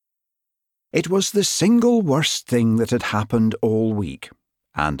It was the single worst thing that had happened all week,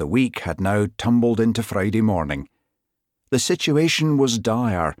 and the week had now tumbled into Friday morning. The situation was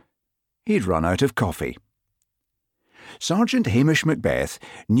dire. He'd run out of coffee. Sergeant Hamish Macbeth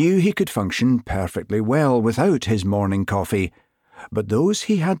knew he could function perfectly well without his morning coffee, but those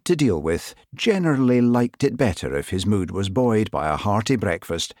he had to deal with generally liked it better if his mood was buoyed by a hearty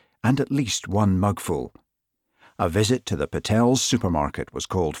breakfast and at least one mugful. A visit to the Patel's supermarket was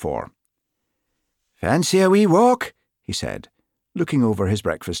called for. "Fancy a wee walk?" he said, looking over his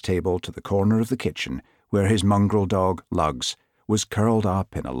breakfast table to the corner of the kitchen where his mongrel dog, Lugs, was curled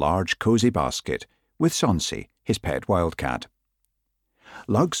up in a large cosy basket with Sonsie, his pet wildcat.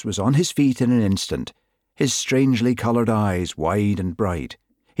 Lugs was on his feet in an instant, his strangely coloured eyes wide and bright,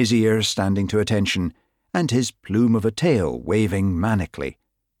 his ears standing to attention, and his plume of a tail waving manically.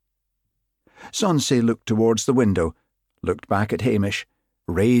 Sonsie looked towards the window, looked back at Hamish,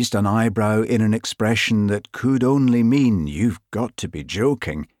 raised an eyebrow in an expression that could only mean "You've got to be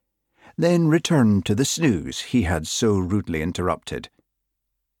joking," then returned to the snooze he had so rudely interrupted.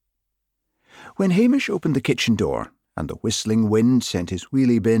 When Hamish opened the kitchen door, and the whistling wind sent his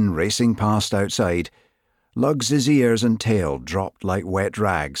wheelie bin racing past outside, Lugs's ears and tail dropped like wet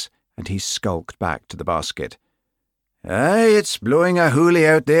rags, and he skulked back to the basket. "Aye, it's blowing a hoolie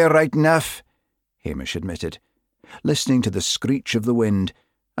out there right enough," Hamish admitted, listening to the screech of the wind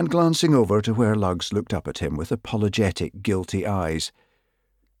and glancing over to where Lugs looked up at him with apologetic, guilty eyes.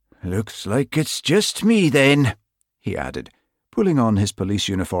 "Looks like it's just me, then," he added, pulling on his police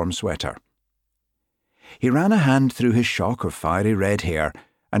uniform sweater. He ran a hand through his shock of fiery red hair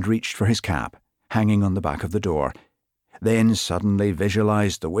and reached for his cap, hanging on the back of the door, then suddenly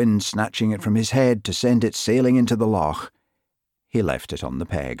visualised the wind snatching it from his head to send it sailing into the loch. He left it on the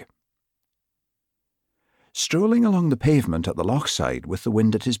peg. Strolling along the pavement at the loch side with the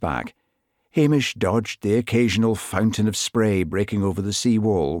wind at his back, Hamish dodged the occasional fountain of spray breaking over the sea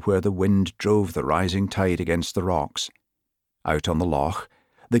wall where the wind drove the rising tide against the rocks. Out on the loch,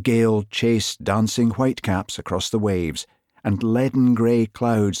 the gale chased dancing whitecaps across the waves and leaden grey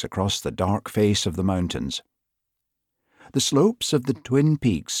clouds across the dark face of the mountains. The slopes of the twin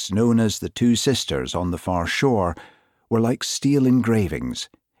peaks known as the Two Sisters on the far shore were like steel engravings,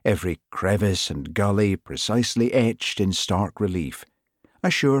 every crevice and gully precisely etched in stark relief,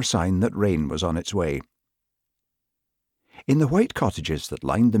 a sure sign that rain was on its way. In the white cottages that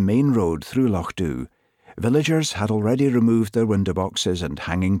lined the main road through Lochdubh, villagers had already removed their window boxes and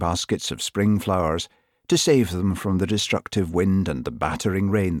hanging baskets of spring flowers to save them from the destructive wind and the battering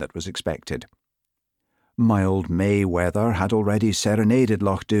rain that was expected. Mild May weather had already serenaded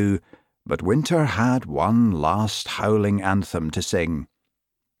Lochdubh, but winter had one last howling anthem to sing.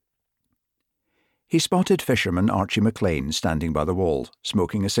 He spotted fisherman Archie McLean standing by the wall,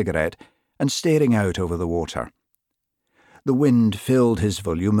 smoking a cigarette and staring out over the water. The wind filled his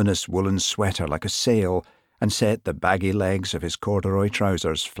voluminous woolen sweater like a sail and set the baggy legs of his corduroy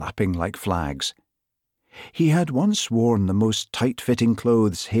trousers flapping like flags. He had once worn the most tight-fitting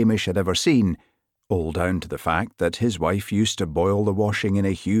clothes Hamish had ever seen, all down to the fact that his wife used to boil the washing in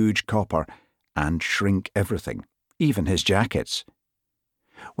a huge copper and shrink everything, even his jackets.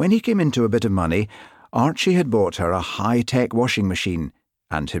 When he came into a bit of money, Archie had bought her a high-tech washing machine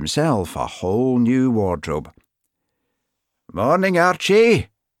and himself a whole new wardrobe. "Morning, Archie,"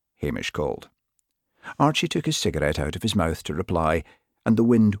 Hamish called. Archie took his cigarette out of his mouth to reply, and the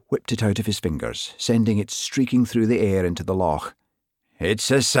wind whipped it out of his fingers, sending it streaking through the air into the loch.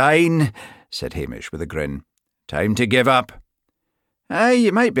 "It's a sign," said Hamish with a grin. "Time to give up." "Aye,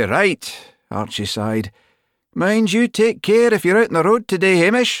 you might be right," Archie sighed. "Mind you take care if you're out on the road today,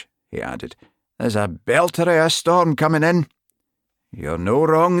 Hamish," he added. "There's a belter of a storm coming in." "You're no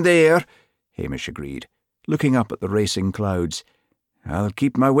wrong there," Hamish agreed, looking up at the racing clouds. "I'll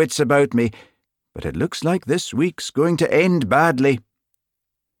keep my wits about me, but it looks like this week's going to end badly."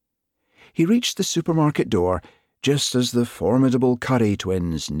 He reached the supermarket door just as the formidable Curry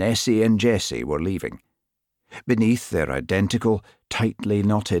twins, Nessie and Jessie, were leaving. Beneath their identical, tightly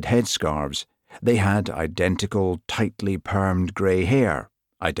knotted headscarves, they had identical, tightly permed grey hair,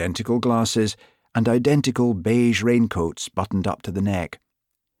 identical glasses, and identical beige raincoats buttoned up to the neck.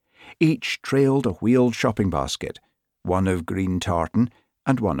 Each trailed a wheeled shopping basket, one of green tartan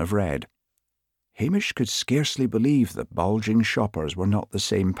and one of red. Hamish could scarcely believe the bulging shoppers were not the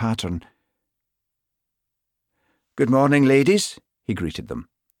same pattern. "Good morning, ladies," he greeted them.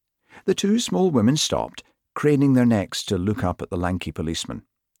 The two small women stopped, craning their necks to look up at the lanky policeman.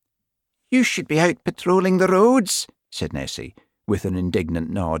 "You should be out patrolling the roads," said Nessie, with an indignant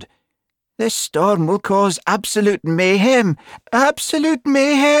nod. "This storm will cause absolute mayhem. Absolute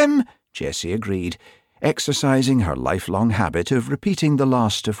mayhem," Jessie agreed, exercising her lifelong habit of repeating the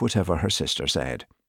last of whatever her sister said.